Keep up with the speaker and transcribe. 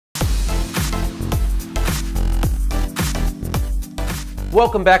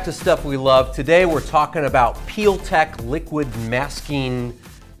Welcome back to Stuff We Love. Today we're talking about Peel-Tek liquid masking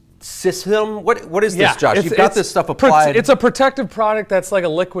system. What is this, Josh? You've got this stuff applied. It's a protective product that's like a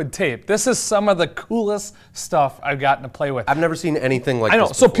liquid tape. This is some of the coolest stuff I've gotten to play with. I've never seen anything like this. I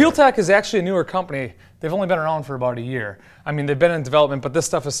know. So before. Peel-Tek is actually a newer company. They've only been around for about a year. I mean, they've been in development, but this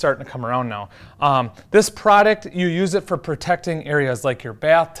stuff is starting to come around now. This product, you use it for protecting areas like your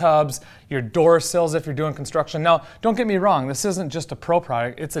bathtubs, your door sills if you're doing construction. Now, don't get me wrong, this isn't just a pro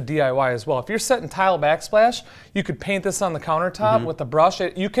product, it's a DIY as well. If you're setting tile backsplash, you could paint this on the countertop with a brush.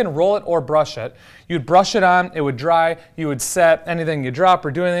 You can roll it or brush it. You'd brush it on, it would dry, you would set anything you drop or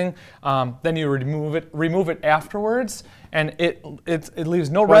do anything, then you remove it afterwards, and it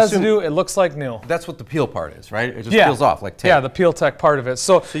leaves no residue. It looks like new. That's what the peel part is, right? It just peels off like tape. Yeah, the Peel-Tek part of it.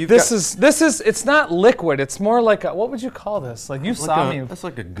 So this is it's not liquid. It's more like a, what would you call this? Like you saw me. That's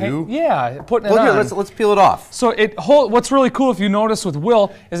like a goo. Yeah, putting it on. Here, let's peel it off. So what's really cool, if you notice with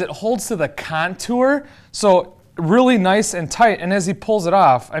Will, is it holds to the contour. So really nice and tight. And as he pulls it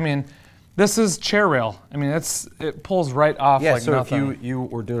off, I mean, this is chair rail. I mean, it pulls right off like nothing. If you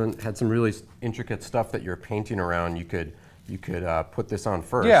were had some really intricate stuff that you're painting around, you could put this on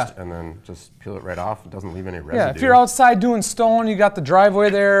first and then just peel it right off. It doesn't leave any residue. Yeah, if you're outside doing stone, you got the driveway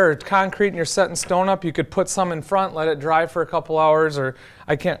there or concrete and you're setting stone up, you could put some in front, let it dry for a couple hours, or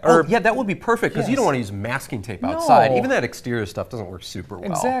yeah, that would be perfect because you don't want to use masking tape outside. Even that exterior stuff doesn't work super well.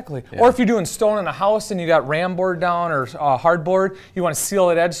 Exactly. Yeah. Or if you're doing stone in a house and you got ram board down or hardboard, you want to seal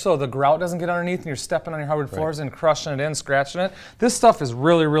that edge so the grout doesn't get underneath and you're stepping on your hardwood floors and crushing it in, scratching it. This stuff is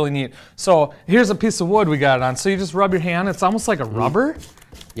really, really neat. So here's a piece of wood we got it on. So you just rub your hand. It's almost like a rubber.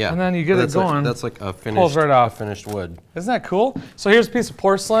 Yeah. And then you get it going. That's like a pulls right off. finished wood. Isn't that cool? So here's a piece of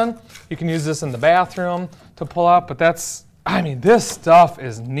porcelain. You can use this in the bathroom to pull out, but I mean, this stuff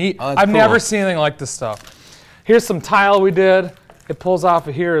is neat. I've never seen anything like this stuff. Here's some tile we did. It pulls off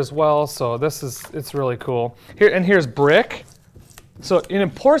of here as well, so it's really cool. Here's brick. So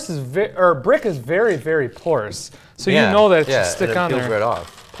brick is very, very porous. So you know that it should stick on there. Pulls right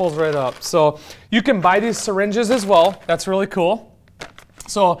off. Pulls right up. So you can buy these syringes as well. That's really cool.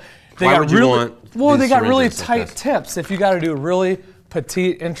 So they got really tight tips if you got to do really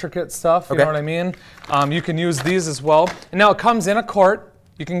petite, intricate stuff, you know what I mean? You can use these as well. And now it comes in a quart.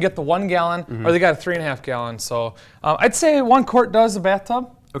 You can get the 1 gallon, or they got a 3.5 gallon. So I'd say 1 quart does a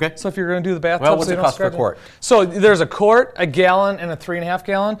bathtub. Okay. So if you're going to do the bathtub, well, what's it cost per quart? So there's a quart, a gallon, and a 3.5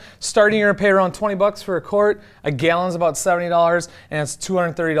 gallon. Starting, you're going to pay around $20 for a quart. A gallon's about $70, and it's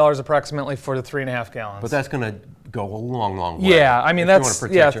 $230 approximately for the 3.5 gallons. But that's going to go a long, long way. Yeah, I mean you want to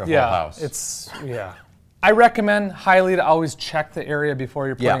protect your whole house. I recommend highly to always check the area before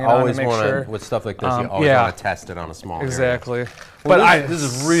you're putting it on to make sure. With stuff like this, you always want to test it on a small area. Exactly. Well, this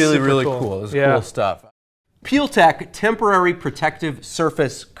is really, really cool. This is cool stuff. Peel-Tek Temporary Protective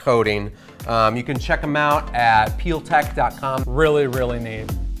Surface Coating. You can check them out at peeltek.com. Really, really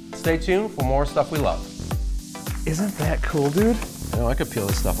neat. Stay tuned for more Stuff We Love. Isn't that cool, dude? I know, I could peel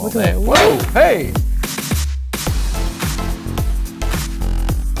this stuff all day. Whoa, hey!